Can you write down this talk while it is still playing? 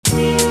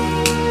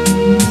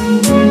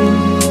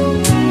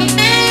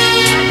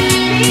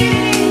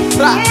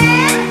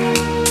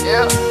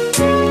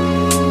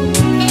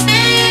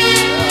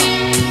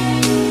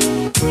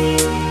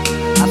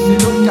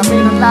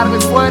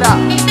fuera.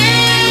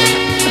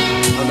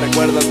 No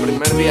recuerdo el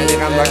primer día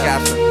llegando a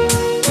casa,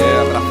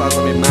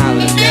 abrazando a mi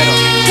madre.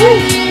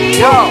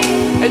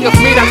 Ellos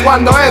miran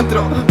cuando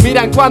entro,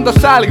 miran cuando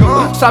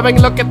salgo.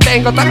 Saben lo que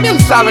tengo, también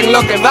saben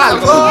lo que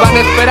valgo. Van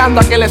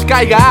esperando a que les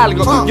caiga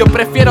algo. Yo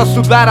prefiero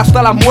sudar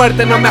hasta la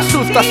muerte, no me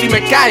asusta si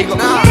me caigo.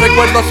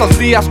 Recuerdo esos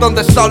días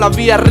donde solo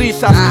había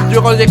risas.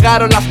 Luego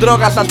llegaron las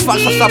drogas, las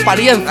falsas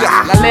apariencias.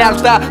 La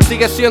lealtad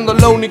sigue siendo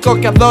lo único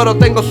que adoro.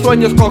 Tengo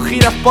sueños con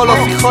giras, polos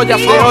y joyas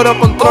de oro.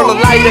 Controlo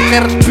el aire que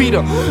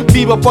respiro,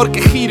 vivo porque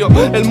giro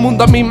el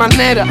mundo a mi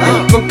manera.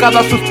 Con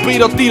cada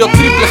suspiro tiro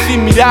triple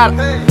sin mirar.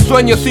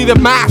 Sueños y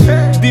demás,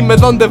 dime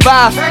dónde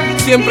vas,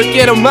 siempre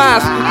quiero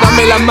más.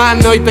 Dame la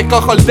mano y te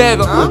cojo el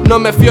dedo. No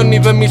me fío ni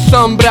de mi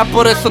sombra,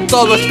 por eso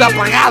todo está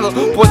apagado.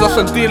 Puedo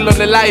sentirlo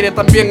en el aire,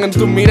 también en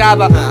tu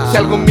mirada. Si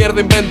algún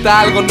mierda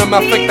inventa algo, no me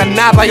afecta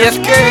nada. Y es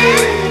que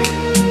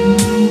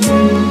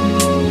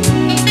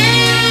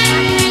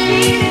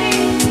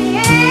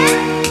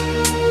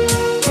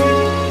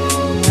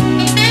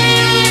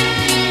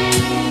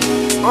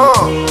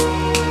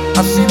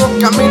ha sido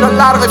un camino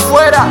largo y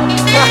fuera.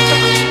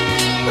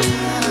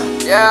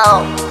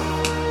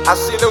 Ha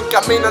sido un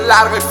camino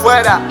largo y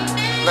fuera.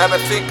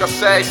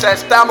 956,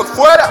 estamos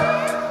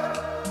fuera.